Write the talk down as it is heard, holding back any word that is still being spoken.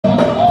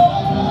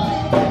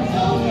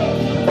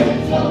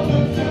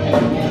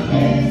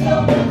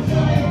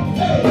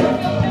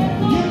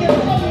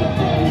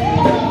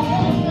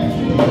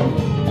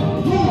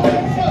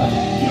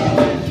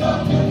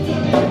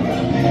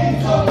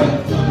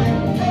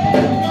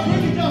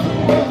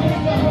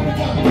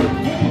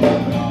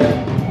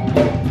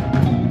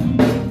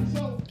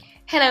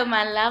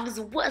my loves,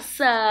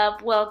 what's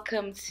up?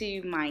 Welcome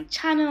to my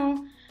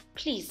channel.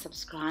 Please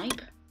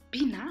subscribe,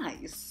 be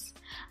nice.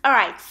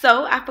 Alright,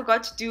 so I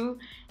forgot to do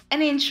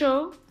an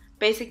intro.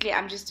 Basically,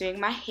 I'm just doing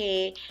my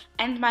hair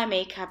and my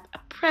makeup,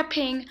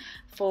 prepping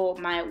for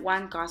my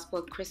One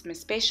Gospel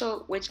Christmas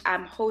special, which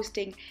I'm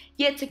hosting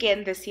yet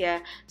again this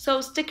year.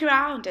 So stick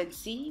around and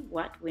see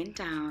what went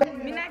down.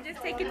 Mina,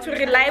 just take it to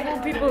reliable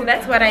people,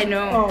 that's what I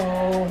know.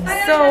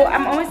 So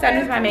I'm almost done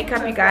with my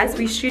makeup, you guys.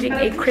 We're shooting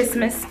a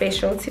Christmas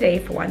special today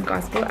for One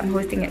Gospel. I'm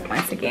hosting it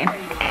once again.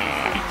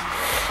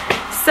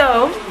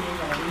 So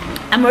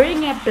I'm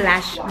wearing a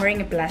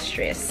blush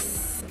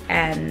dress,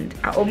 and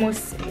I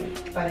almost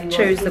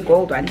chose the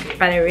gold one,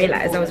 but I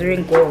realized I was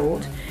wearing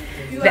gold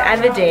the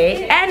other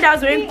day, and I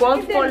was wearing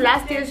gold for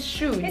last year's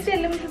shoot,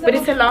 but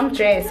it's a long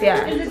dress.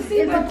 Yeah,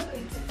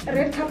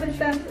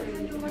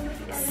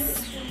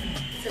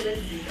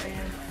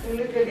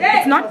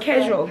 it's not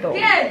casual though,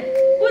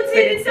 but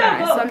it's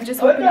nice, so I'm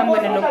just hoping I'm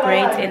going to look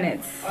great in it.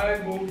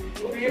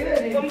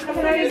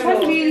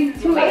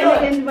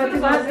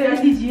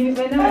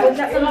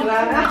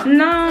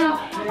 No,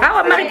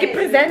 our Mariki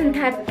present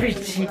type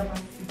pretty.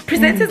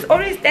 Presenters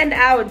always stand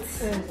out.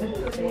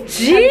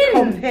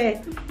 Jean,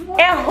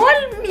 a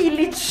whole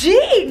meal,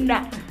 Jean.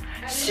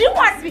 She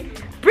wants me.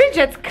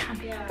 Bridget, come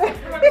here.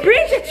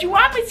 Bridget, you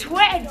want me to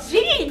wear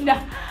Jean?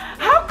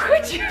 How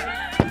could you?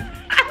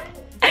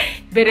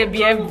 Better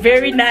be a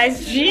very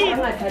nice Jean.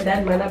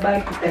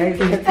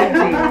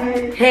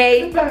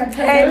 Hey,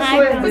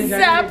 hi, what's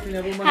up?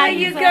 How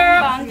you,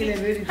 girl?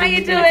 How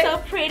you doing? So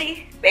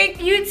pretty.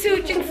 Thank you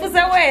too, Jean.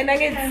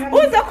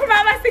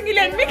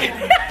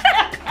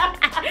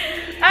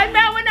 And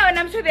now when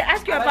I'm sure they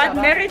ask you about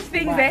marriage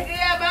things, eh?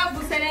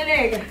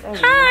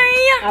 Hi.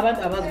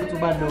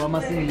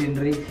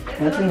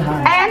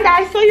 And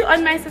I saw you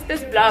on my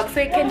sister's vlog,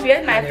 so you can be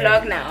on my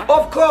vlog now.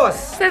 Of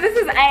course. So this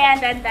is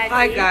Ayanda and Daddy.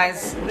 Hi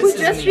guys. Who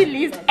just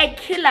released a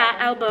killer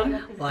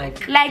album.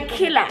 Like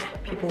killer.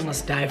 People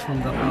must die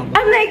from the album.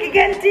 I'm like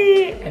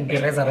Ganti. And be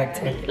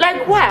resurrected.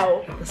 Like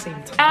wow. At the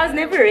same time. I was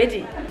never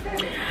ready.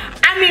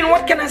 I mean,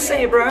 what can I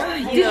say, bro?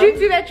 Did you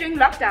do that during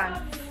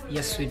lockdown?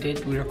 Yes, we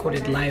did. We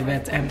recorded live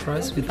at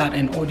Empress without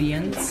an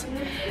audience.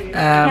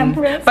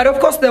 But of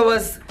course there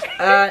was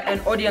an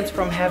audience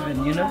from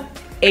heaven, you know?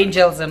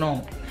 Angels and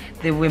all.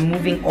 They were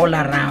moving all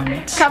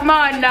around. Come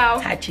on now.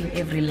 Touching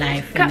every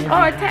life. Come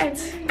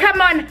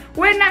on.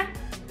 When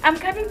I'm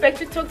coming back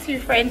to talk to you,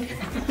 friend.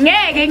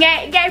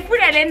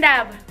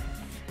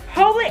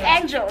 Holy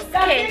angels.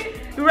 Okay.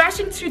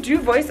 Rushing to do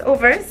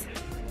voiceovers.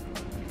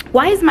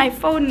 Why is my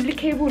phone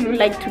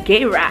like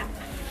together?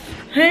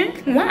 Huh?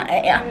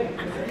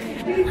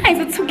 Why is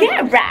it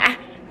together?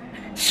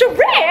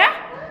 Sharia?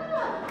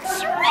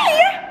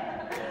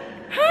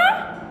 Huh?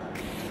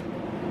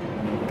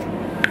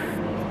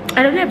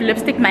 I don't have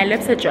lipstick, my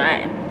lips are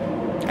dry.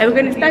 Are we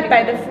gonna start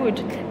by the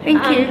food?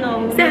 Thank you.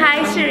 No, say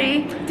hi,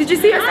 Shiri. Did you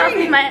see yourself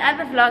in my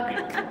other vlog?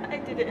 I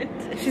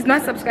didn't. She's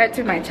not subscribed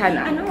to my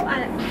channel. I know.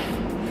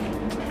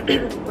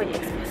 Were you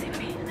exposing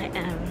me? I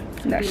am.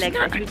 No, be like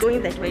that. We're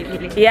going that way,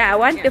 really. Yeah, I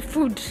want the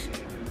food.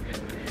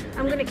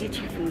 I'm gonna get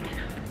you food.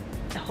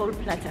 The whole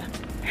platter.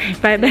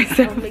 By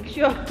myself. I'll make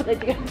sure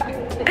that you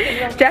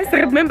have. Just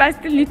remember, I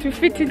still need to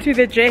fit into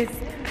the dress.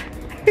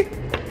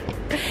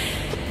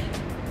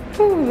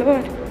 Oh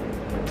Lord.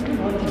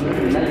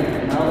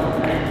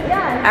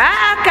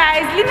 Ah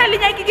guys,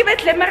 Lina give it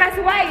lemeras.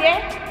 Why,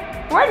 eh?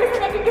 Why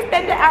listen I can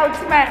stand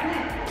out, man?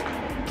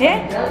 Yeah?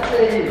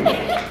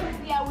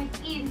 Yeah,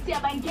 within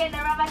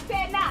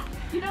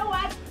you know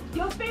what?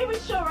 Your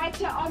favorite show right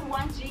here on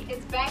 1G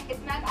is back. It's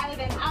none other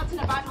than Out and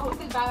About,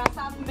 hosted by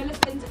myself,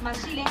 Millicent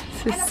Mashile.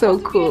 This is so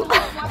cool.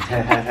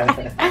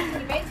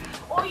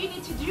 All you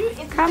need to do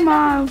is come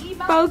on,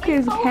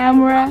 focus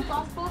camera.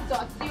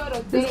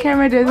 This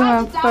camera doesn't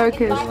have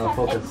focus.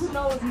 Who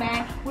knows,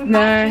 man?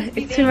 No,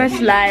 it's too much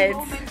light.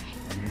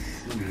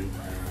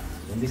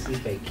 Let me see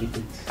if I keep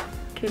it.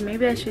 Okay,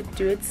 maybe I should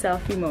do it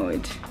selfie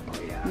mode.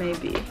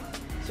 Maybe.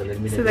 So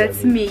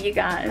that's me, you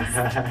guys.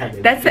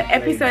 That's the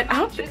episode. I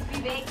hope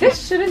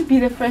this shouldn't be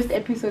the first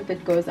episode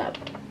that goes up.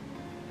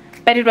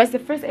 But it was the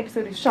first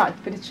episode we shot,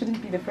 but it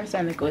shouldn't be the first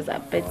one that goes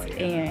up. But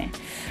anyway,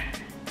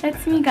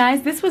 that's me,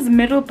 guys. This was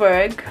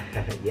Middleburg.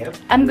 Yep.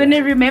 I'm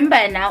gonna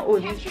remember now all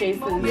these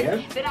places.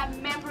 Yep. That are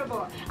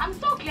memorable. I'm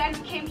so glad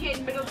we came here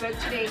in Middleburg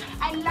today.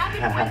 I love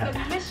it when the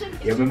mission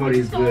is your memory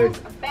is good.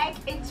 Back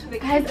into the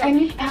guys, I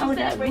need powder.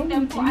 Celebrate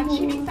them for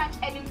achieving such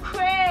an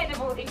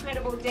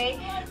incredible day.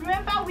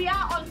 Remember, we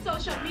are on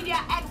social media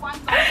at One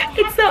Gospel.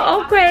 It's so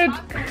awkward.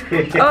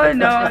 Oh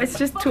no, it's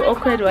just too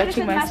awkward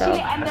watching myself.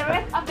 And the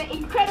rest of the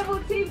incredible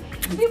team.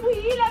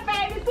 Sibuhila,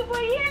 baby,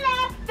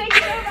 Sibuhila. Thank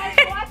you so much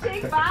for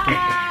watching.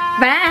 Bye.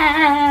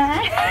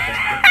 Bye.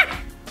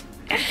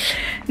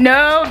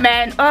 No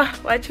man, oh,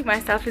 watching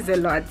myself is a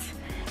lot.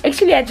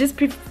 Actually, I just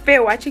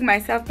prefer watching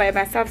myself by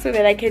myself so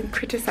that I can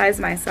criticize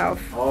myself.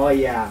 Oh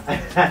yeah.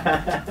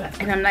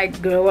 And I'm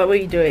like, girl, what were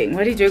you doing?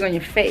 What are you doing on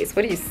your face?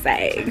 What are you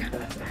saying?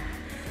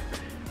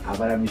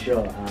 But I'm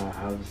sure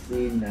I've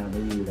seen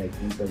maybe like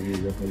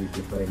interviews of maybe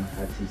different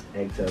artists,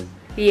 actors.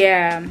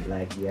 Yeah.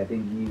 Like I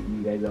think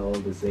you guys are all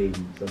the same.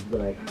 Some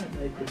people are like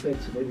I prefer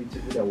to maybe to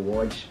either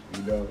watch,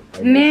 you know.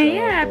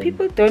 Yeah,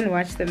 people don't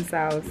watch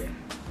themselves. Yeah.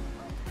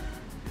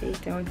 They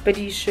don't. But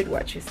you should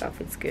watch yourself.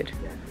 It's good.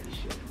 Yeah, pretty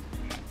sure.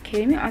 Okay,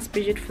 let me ask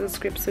Bridget for the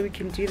script so we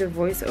can do the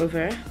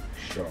voiceover.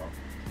 Sure.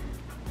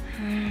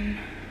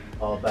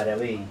 Oh, by the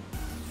way,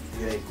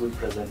 you're a good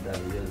presenter.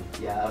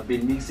 Yeah, I've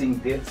been mixing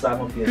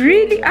some of your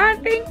Really? shows. Ah,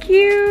 thank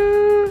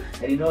you.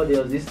 And you know,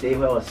 there was this day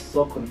where I was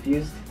so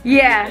confused.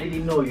 Yeah. I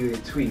didn't know you were a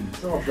twin.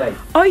 So I was like,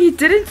 Oh, you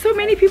didn't? So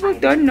many people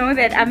don't know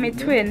that I'm a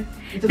twin.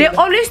 They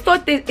always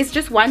thought that it's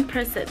just one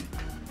person.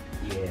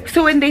 yeah.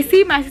 So when they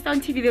see my sister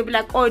on TV, they'll be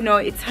like, oh no,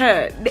 it's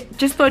her. They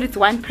just thought it's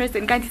one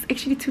person. Guys, it's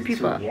actually two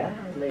people. Yeah,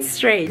 like,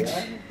 Strange.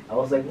 Yeah. I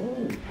was like, oh,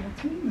 we're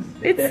twins.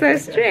 It's so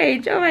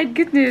strange. Oh my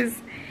goodness.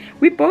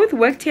 We both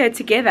worked here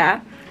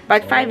together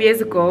about 5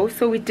 years ago.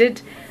 So we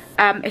did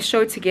a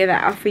show together,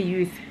 Alpha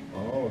Youth.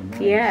 Oh,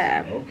 nice.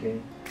 Yeah.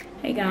 Okay.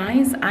 Hey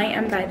guys, I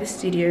am by the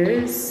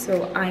studios.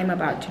 So I am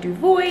about to do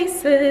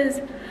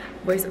voiceovers.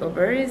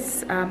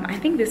 I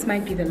think this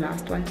might be the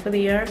last one for the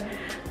year.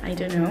 I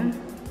don't know.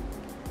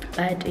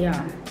 But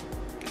yeah.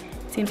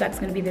 Seems like it's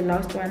going to be the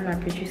last one. My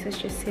producer's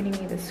just sending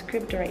me the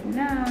script right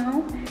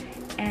now.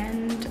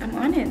 And I'm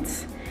on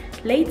it.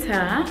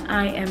 Later,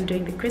 I am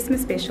doing the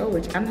Christmas special,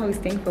 which I'm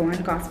hosting for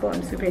One Gospel.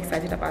 I'm super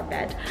excited about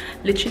that.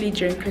 Literally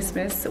during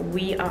Christmas,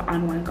 we are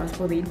on One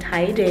Gospel the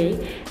entire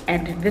day.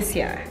 And this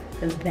year,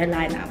 the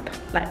lineup,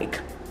 like,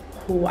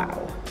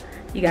 wow.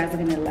 You guys are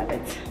gonna love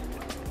it.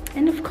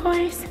 And of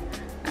course,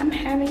 I'm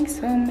having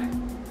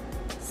some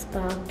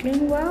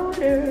sparkling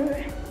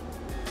water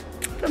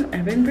from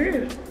Urban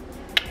Brew.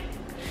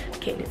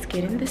 Okay, let's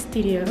get in the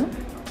studio.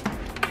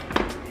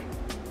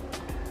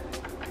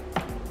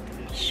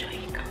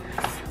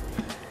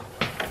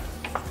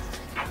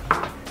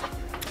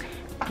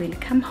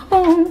 Welcome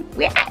home.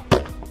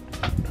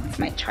 It's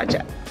my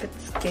charger.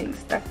 It's getting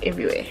stuck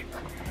everywhere.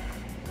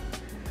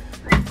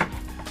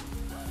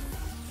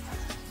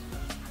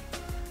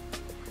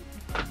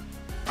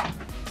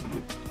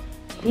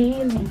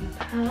 Healing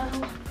power.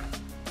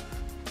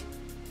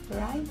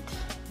 Right.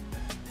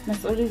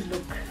 Must always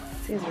look.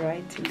 It says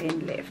right and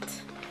then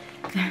left.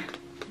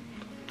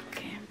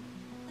 Okay.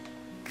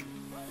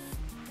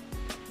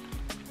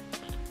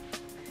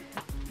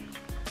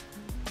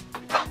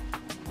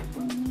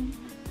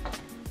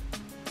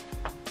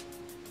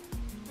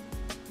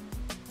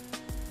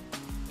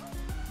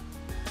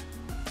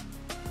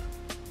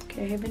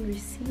 I haven't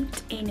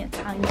received any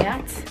time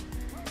yet.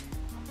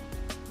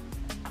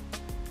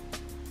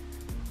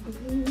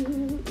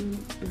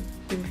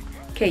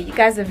 Okay, you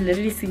guys have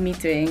literally seen me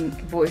doing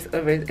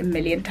voiceovers a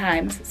million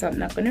times, so I'm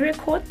not going to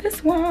record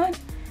this one.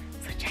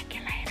 So check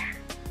it later.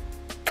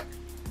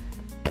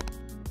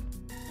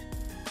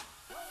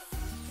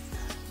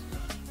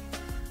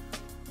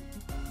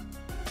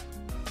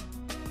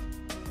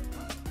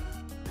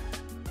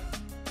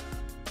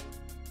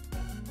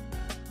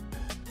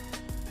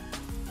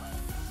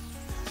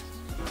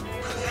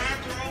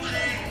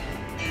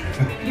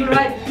 You're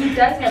right, he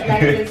does have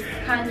like this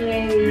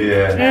Kanye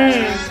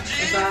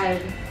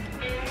vibe.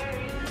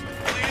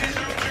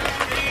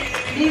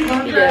 He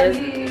does.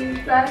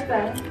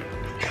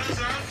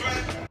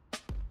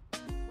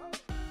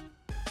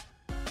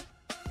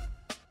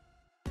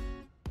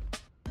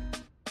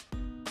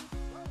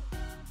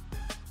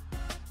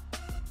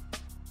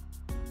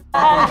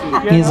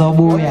 He's a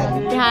boy.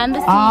 Behind the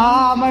scenes.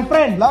 Ah, my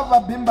friend. Lava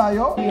Bimba,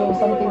 yo.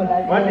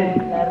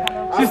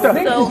 Sister,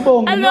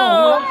 So,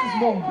 hello.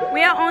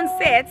 We are on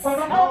set,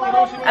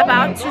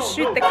 about to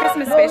shoot the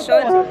Christmas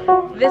special.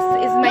 This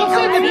is my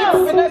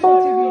outfit.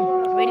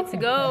 Ready to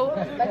go.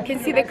 You can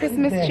see the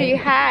Christmas tree.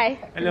 Hi.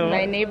 Hello.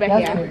 My neighbor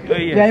here.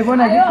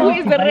 Who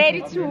is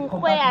ready to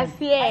wear us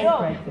here?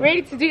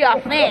 Ready to do your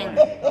thing.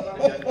 So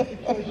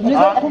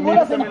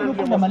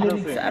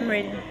I'm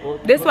ready.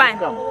 This one.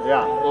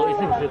 Yeah.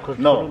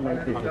 No.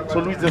 So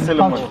Luis the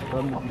Solomon.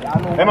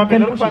 Emma,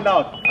 can you find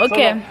out?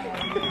 Okay.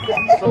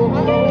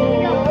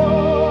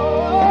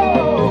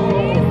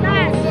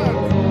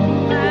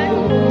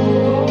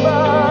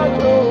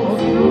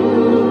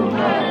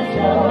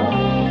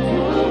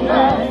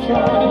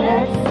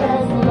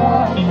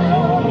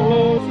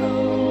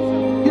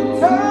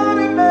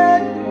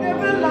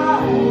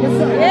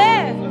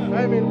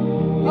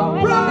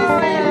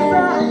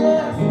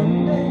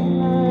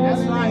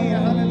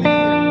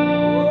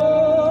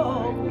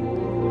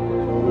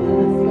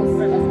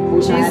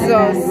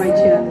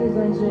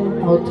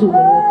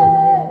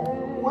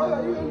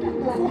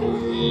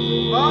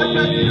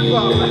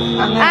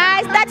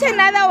 Start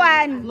another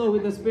one.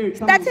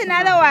 Start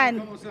another one.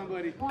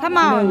 Come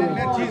on.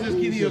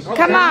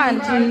 Come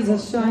on.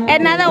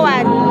 Another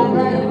one.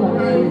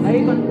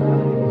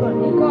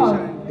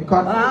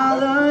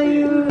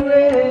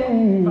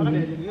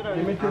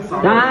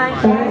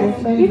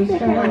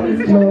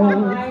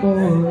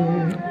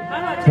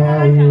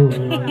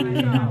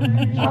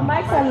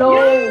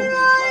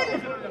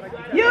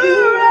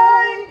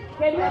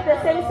 have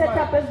the same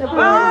setup as the boys.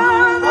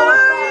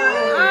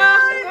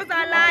 Those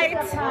are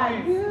lights.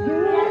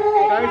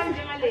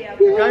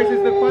 Guys,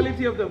 it's the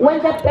quality of the When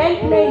the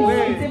band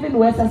plays, it's even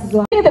worse as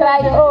well.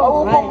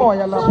 Treble.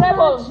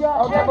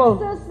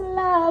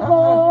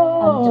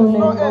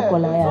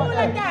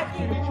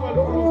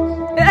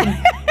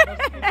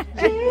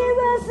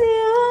 Jesus,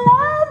 you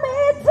love me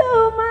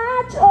too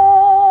much. Oh,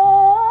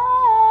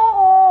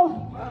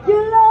 you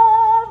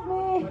love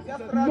me.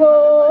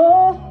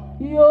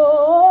 Yo.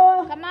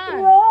 Come on.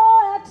 Yo,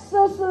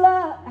 excess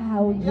love.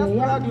 Oh,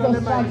 yeah,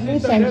 excess love.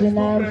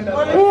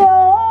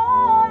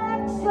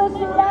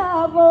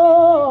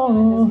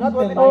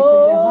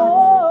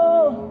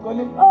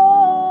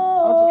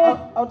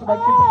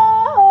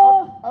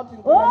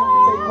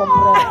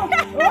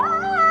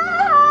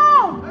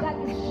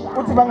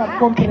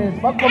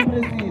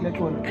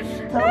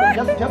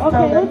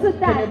 Just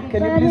tell them,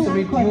 can you please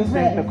reduce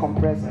the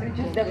compressor?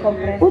 Reduce the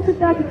compressor. What's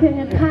that? Can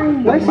you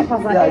kind? Yeah, it's too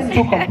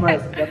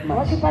compressed, that much.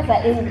 Worshippers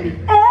are angry.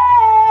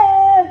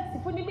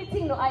 If we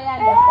meeting, no, I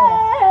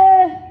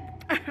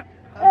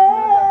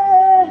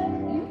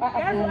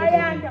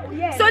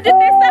So did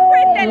they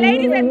separate the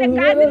ladies and the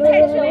guys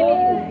intentionally?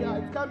 Yeah,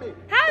 it's coming.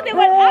 How they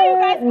were? Are you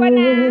guys gonna?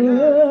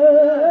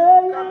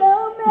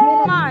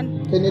 Come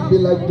on. Can it be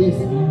like this?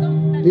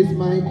 This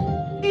mic,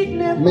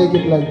 make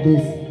it like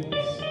this.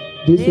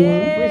 This one,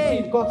 we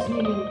can make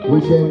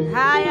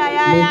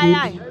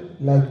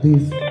it like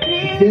this.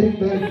 Very,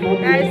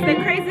 Guys, the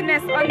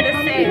craziness on the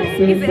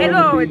set is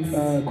hello. It's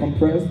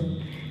compressed.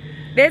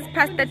 there's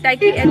Pastor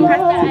Taki and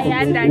Pastor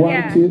Ayanda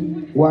here.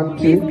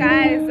 These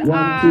guys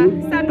are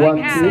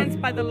something else.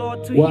 By the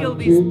Lord to heal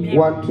these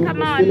people.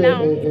 Come on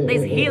now.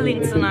 There's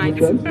healing tonight.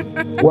 1,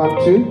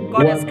 2.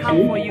 God has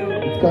come for you.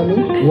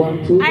 Coming.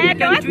 1, 2. I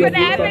know what's gonna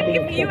happen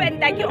if you and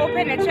Taki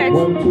open a church.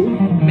 1, 2.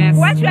 Mess.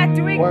 What you are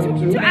doing One,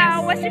 two. to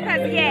our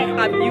worshippers here.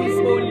 Abuse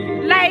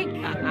only. Like,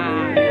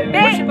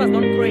 Worshippers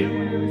don't pray.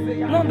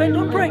 No, they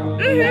don't pray.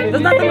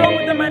 There's nothing wrong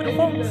with the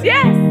microphones.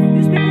 yes,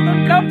 These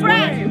people don't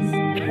pray.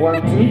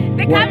 1, 2.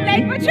 They come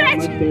late for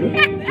church.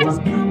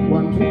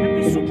 1, 2.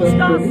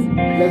 Superstars.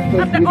 Let's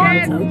Of the just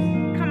altar.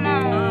 Come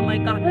on. Oh my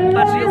God.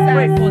 But we'll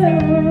pray for them.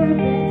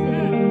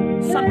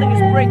 Something is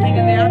breaking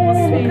in the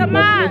atmosphere. Come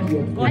on.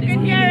 God I is can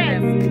hear healing it.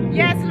 them.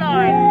 Yes,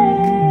 Lord.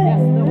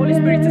 The Holy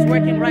Spirit is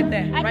working right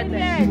there. I Right can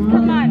there. hear it.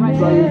 Come on.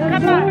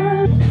 Come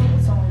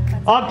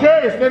on. Okay,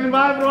 standing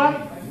by, everyone.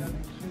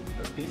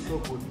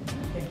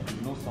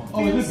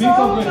 Oh, is this beat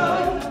so good?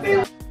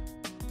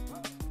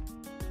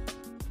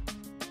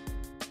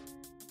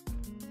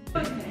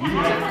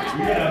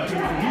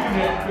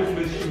 Yeah,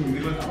 Christmas shoes.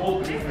 It was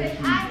all Christmas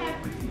shoes.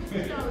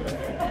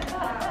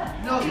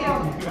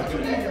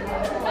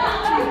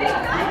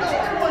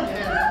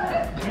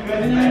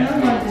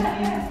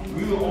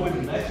 We were always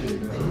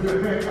matching.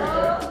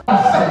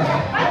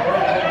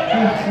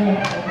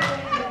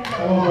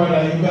 Oh,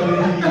 brother, you gotta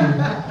hear.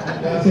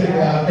 That's it,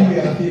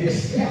 fix.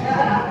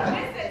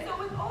 Listen, so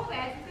with all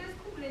that, this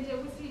cool and we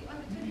see on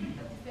the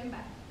 25th of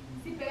December,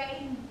 see Bella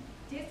in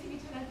DSTV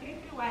channel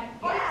 331.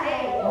 Every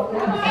day.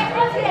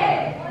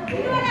 You know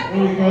what I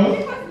mean?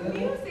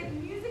 Because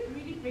music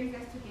really brings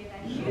us together.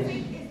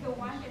 Music is the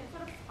one that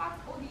sort of sparks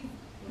all these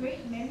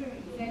great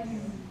memories. And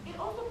it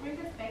also brings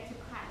us back to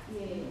Christ.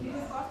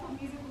 Because gospel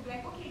music will be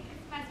like, okay,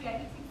 Christmas, we are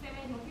eating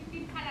 7 or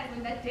 15 colors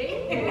on that day.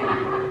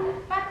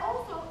 But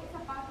also, it's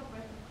about the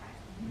birth of Christ.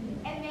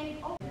 And then it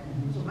also...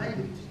 So my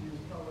ability to use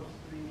Proverbs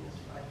 3 is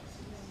 5 to 6.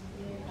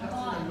 Just in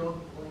the Lord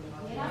going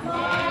on.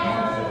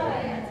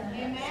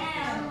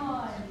 Amen.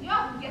 Yo,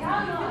 get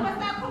out.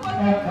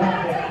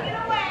 Take it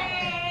away.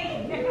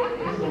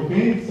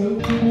 Okay, so you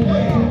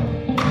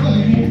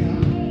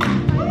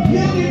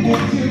give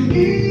it to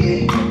me.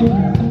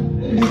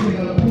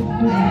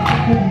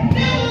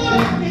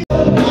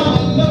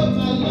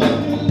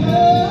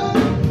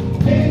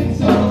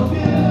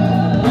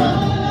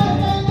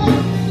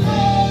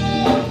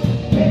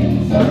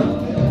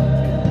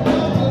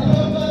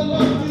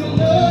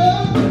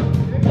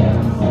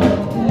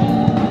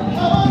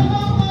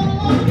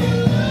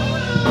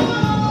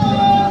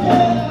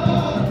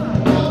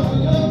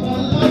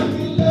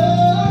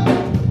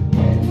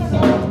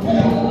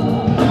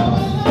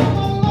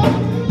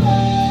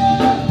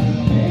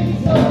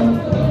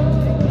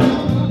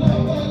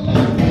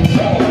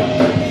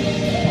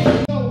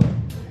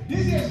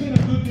 This has been a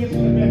good day for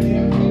the back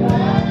here.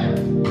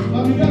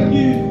 But we gotta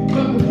give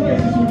God the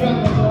praise as we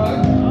got that,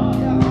 alright?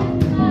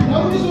 Now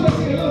we just wanna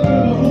sing a little bit of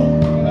a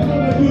hook. I know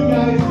that you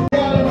guys,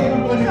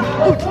 everybody.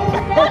 Okay.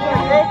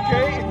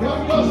 We're a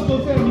gospel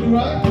family,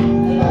 right?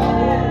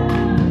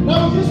 Now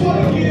we just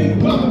wanna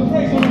give God the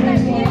praise on the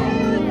next one.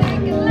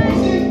 We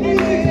sing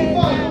 365,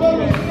 we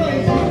always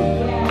praise Him.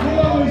 We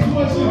always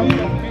worship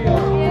Him.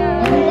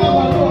 And we love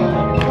our Lord,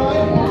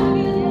 right?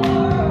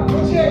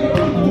 Let's share your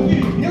own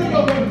feet. Here we go,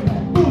 baby.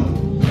 Boom.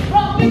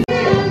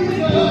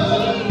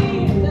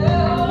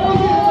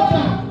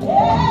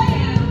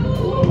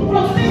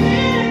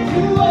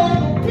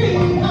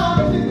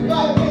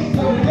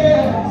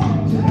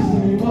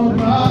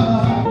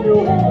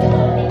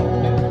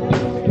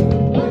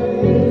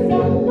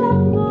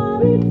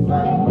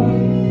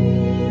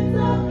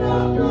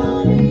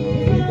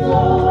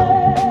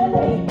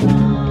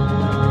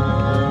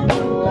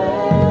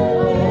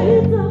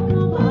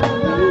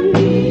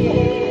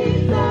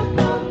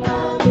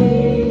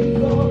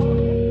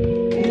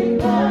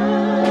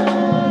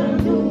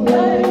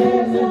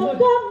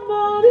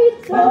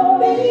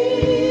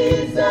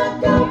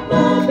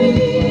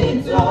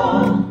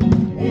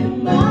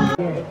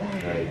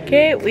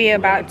 we're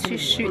about to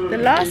shoot the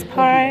last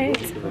part.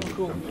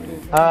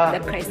 The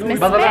Christmas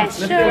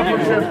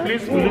special.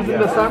 Please, we're losing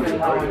the sun.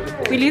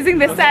 We're losing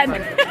the sun.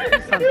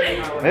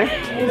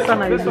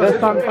 The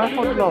sun, 5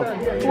 o'clock.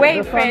 Wave,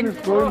 The sun friend. is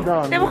going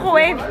down.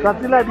 Wave.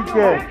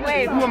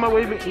 Wave. Who am I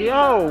waving?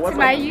 Yo, It's what's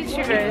my up?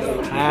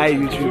 YouTubers. Hi,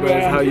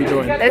 YouTubers. How you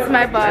doing? That's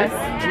my boss.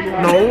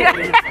 No.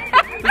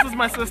 This is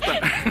my sister.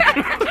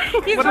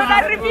 He's the one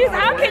that refused.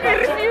 How can you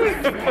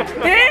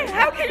refuse?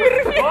 How can you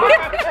refuse?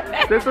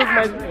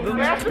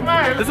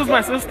 This is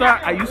my sister.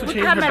 I used to change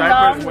her come a diapers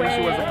long when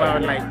she was way.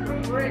 about like.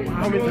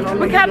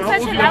 We come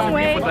such a long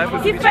way.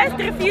 He first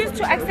refused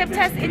to accept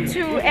us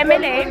into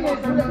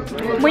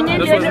MLA when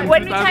This was in we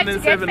tried to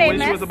get 2007 when she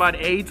famous. was about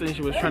 8 and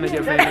she was trying to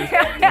get famous.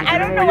 I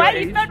don't know why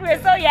you thought we were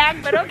so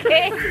young, but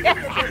okay.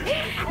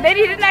 Then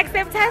he didn't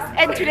accept us,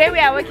 and today we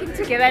are working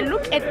together.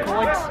 Look at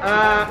God.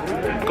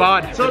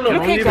 God.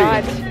 Look at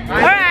God. All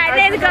right,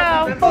 let's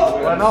go.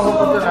 We're now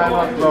hoping to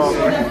 9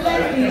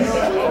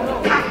 o'clock.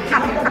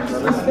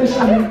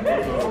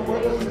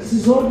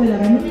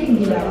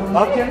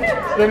 Okay,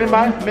 standing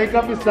by.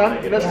 Makeup is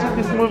done. Let's shoot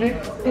this movie.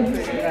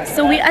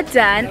 So we are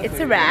done. It's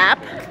a wrap.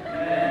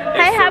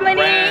 Hi,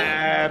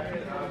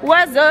 Harmony.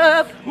 What's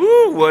up?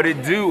 Ooh, what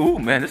it do? Ooh,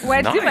 man, this is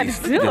What nice. do, what This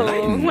is do?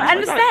 delightful.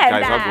 Understand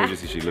Guys, that. how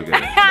gorgeous is she? Look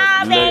at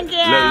her. Thank you.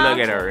 Look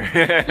at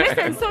her.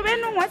 Listen, so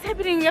when what's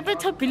happening? You're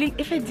top billing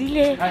if a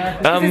delay.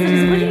 What Um, are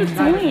you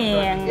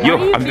doing? Yo,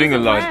 What are you I'm doing a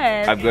lot.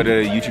 with? I've got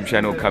a YouTube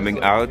channel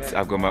coming out.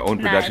 I've got my own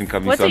production Nice.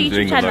 coming, What's so your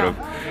I'm YouTube doing a lot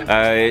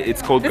of.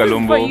 It's called This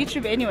Kalumbo. is for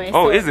YouTube anyway.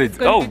 Oh, so is it? it's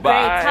gonna Oh, be great.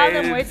 bye. Tell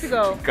them where to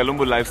go.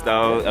 Kalumbo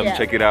Lifestyle. Yeah.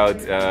 Check it out.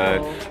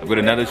 I've got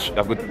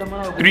I've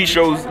got 3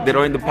 shows that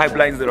are in the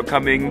pipelines that are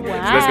coming. So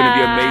that's gonna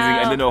be amazing.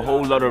 And then a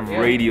whole lot of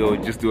radio.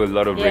 Just do a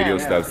lot of radio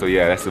stuff. So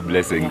yeah, that's a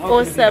blessing.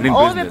 Awesome. And in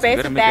All the business, best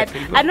better with make that.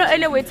 paper. I know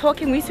earlier we were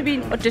talking, we used to be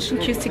in audition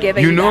queues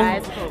together, You know?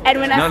 guys. And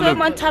when I Now saw him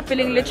look. on top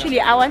billing, literally,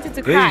 I wanted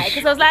to cry. Hey.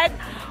 Because I was like,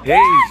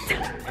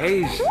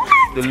 Hey,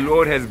 the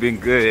Lord has been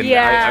good. And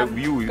Yeah,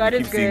 we God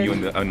keep is seeing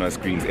good. you on our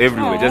screens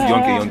everywhere. Just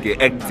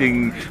yonke,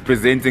 acting,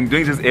 presenting,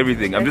 doing just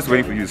everything. I'm just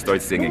waiting for you to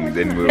start singing.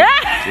 Then we'll,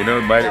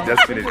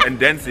 just finish. And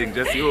dancing,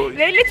 just you.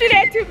 they literally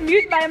had to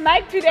mute my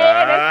mic today.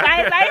 And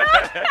it's like,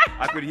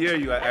 I could hear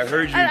you. I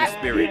heard you in the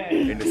spirit.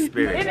 In the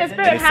spirit. in the And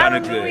spirit, it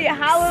sounded good. hallelujah,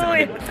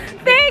 hallelujah.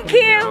 Thank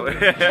you.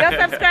 Go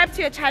subscribe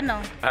to your channel.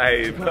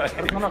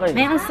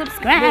 Now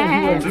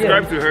subscribe.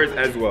 Subscribe to hers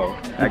as well.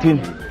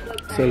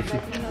 Selfie.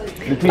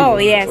 Oh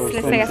yes,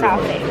 let's take a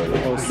selfie.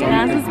 You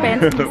know, this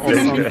has been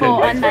seen him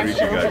before on my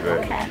show.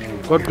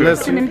 Okay. God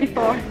bless Seen him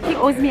before. He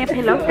owes me a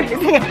pillow.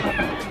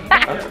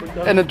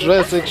 And a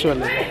dress,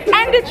 actually.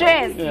 And the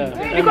dress.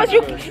 Because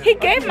he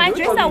gave my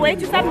dress away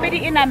to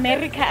somebody in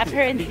America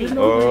apparently.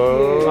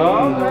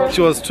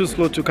 She was too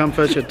slow to come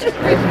fetch it,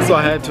 so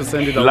I had to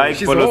send it away. Like,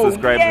 She's follow, home.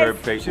 subscribe Yes. her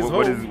page.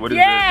 What is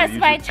Yes, the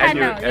my YouTube-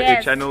 channel, and your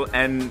yes. channel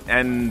and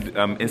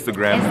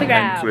Instagram Instagram.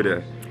 and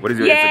Twitter. What is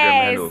your Instagram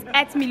Yes, handle?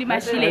 at Millie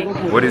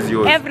Mashile. What is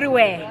yours?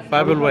 Everywhere.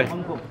 Bible way.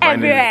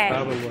 Mine is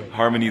Everywhere.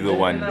 Harmony the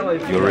one.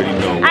 You already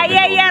know.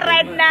 Yeah,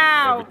 right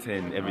now.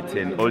 Every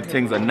 10. All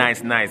things are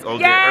nice, all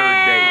day,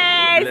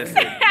 Yes. every day.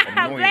 Blessing.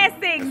 Anointing.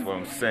 Blessings. That's what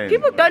I'm saying.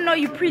 People don't know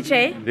you preach,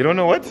 eh? They don't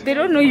know what? They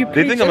don't know you They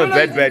preach. think I'm a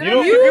bad. You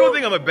know, people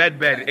think I'm a bad.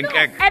 And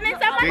then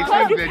someone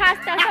called you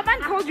pastor.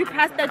 Someone called you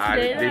pastor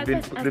today.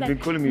 They've been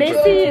calling me. They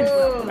see it.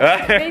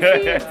 They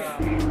see it.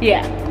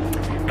 Yeah.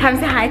 Come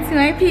say hi to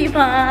my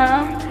people.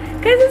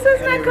 Because this was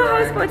my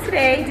co-host for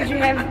today. Did you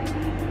have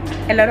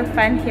a lot of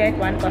fun here at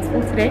One Gospel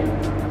today?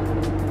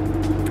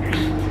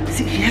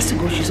 See, she has to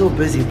go. She's so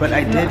busy, but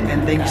I did,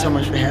 and thank you so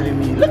much for having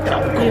me. Look how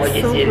You're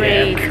so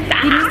great.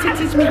 He needs to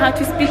teach me how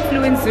to speak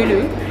fluent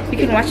Zulu. You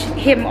can watch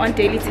him on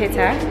Daily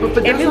Theatre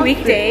every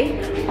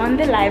weekday on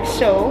the live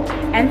show,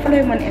 and follow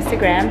him on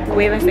Instagram.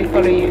 Where must they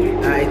follow you?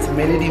 It's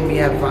Melody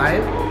Mia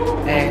Vibe,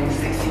 and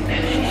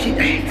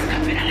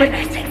but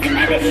sexy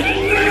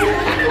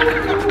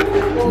Melody.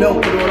 No,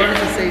 but what I want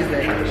to say is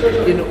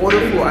that in order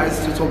for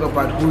us to talk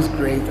about who's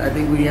great, I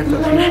think we have to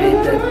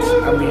appreciate that.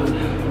 I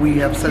mean, we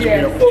have such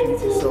great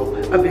opportunities. So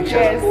a big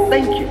shout out.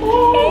 Thank you.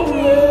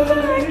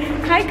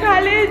 Hi,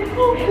 Khalid.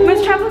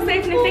 Must travel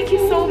safely. Thank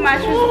you so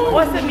much. It was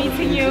awesome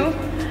meeting you.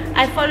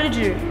 I followed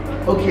you.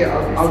 Okay,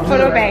 I'll do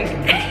Follow that. back.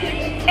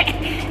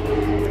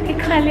 Hey,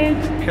 Khalid.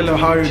 Hello,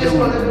 how are you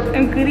doing?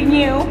 I'm good and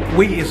you?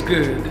 We is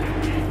good.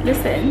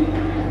 Listen,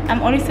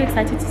 I'm always so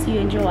excited to see you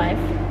and your wife.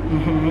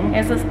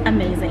 It's just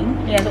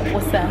amazing. You guys are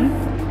awesome.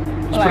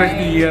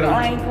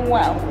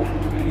 Wow.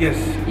 Yes.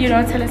 You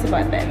know, tell us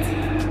about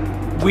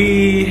that.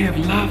 We have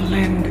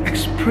Loveland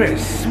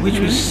Express, which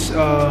was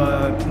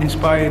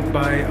inspired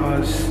by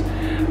us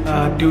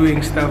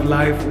doing stuff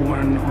live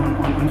on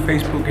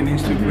Facebook and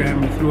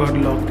Instagram throughout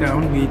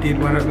lockdown. We did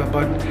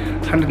about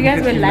 150 You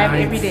guys were live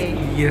nights. every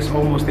day? Yes,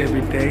 almost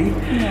every day.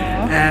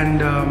 Yeah. And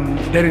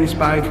that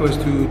inspired us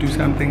to do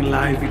something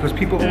live because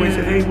people always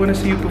say, hey, want to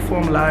see you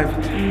perform live.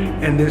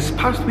 And this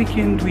past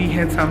weekend we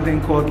had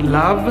something called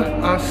Love,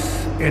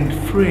 Us and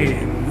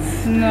Friends.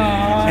 No.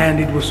 And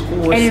it was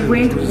awesome. And it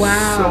went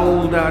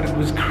sold out. It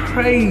was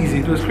crazy.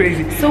 It was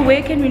crazy. So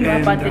where can we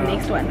know about the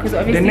next one? Because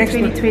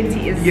obviously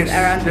 2020 is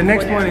around the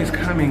next one is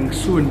coming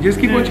soon. Just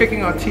keep on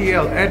checking our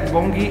TL at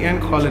Bongi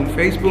and Colin,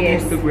 Facebook,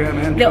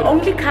 Instagram, and the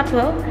only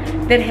couple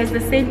that has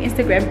the same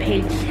Instagram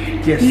page.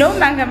 Yes. No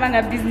manga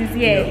business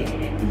here.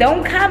 No.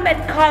 Don't come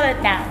and call it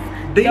now.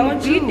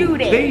 Don't you do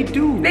that. They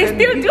do. They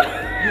still do.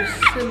 You're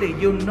silly.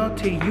 You're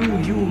naughty.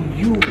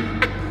 You.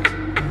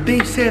 They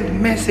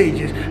send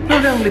messages,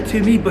 not only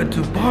to me but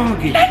to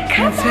Bongi,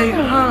 and say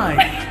hi.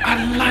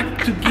 I'd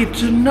like to get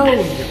to know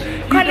you.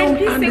 Colin,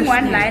 please sing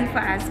one line for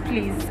us,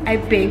 please. I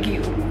beg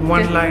you.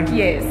 One line?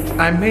 Yes.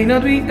 I may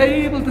not be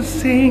able to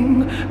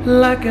sing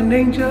like an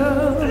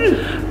angel.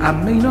 I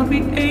may not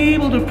be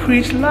able to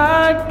preach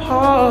like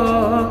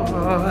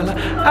Paul.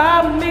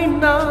 I may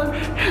not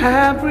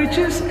have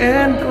riches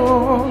and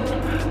gold.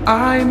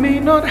 I may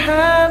not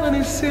have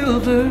any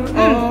silver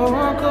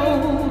or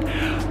gold.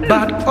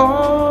 But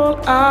all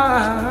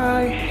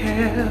I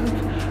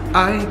have,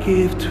 I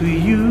give to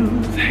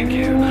you. Thank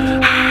you.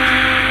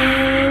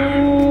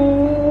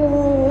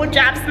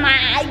 Drops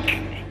mic.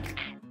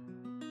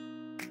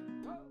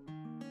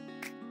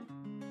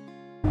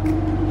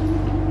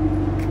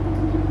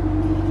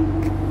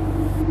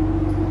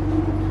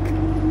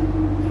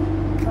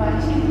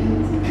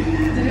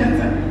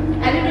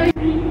 I don't know.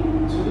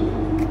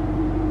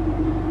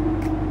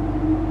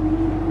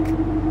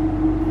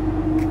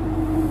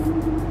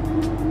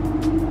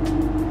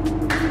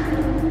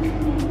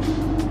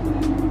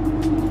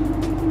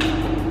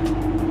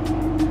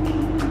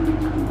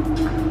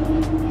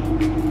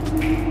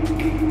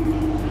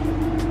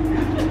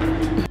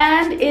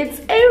 And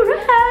it's a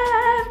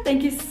wrap.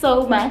 Thank you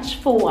so much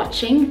for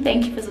watching.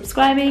 Thank you for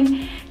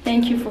subscribing.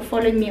 Thank you for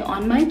following me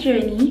on my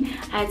journey.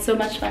 I had so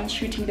much fun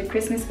shooting the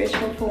Christmas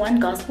special for One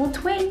Gospel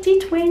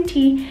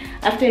 2020.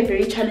 After a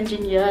very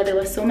challenging year, there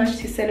was so much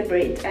to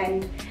celebrate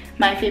and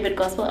my favorite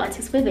gospel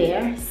artists were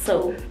there.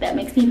 So that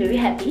makes me very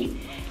happy.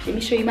 Let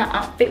me show you my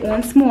outfit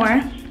once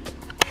more.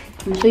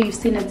 I'm sure you've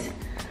seen it.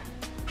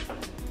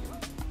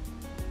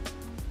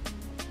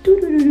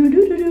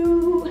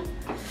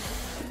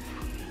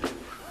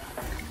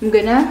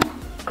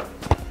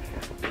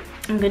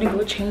 I'm gonna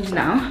go change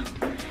now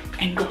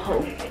and go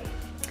home.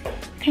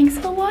 Thanks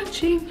for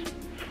watching.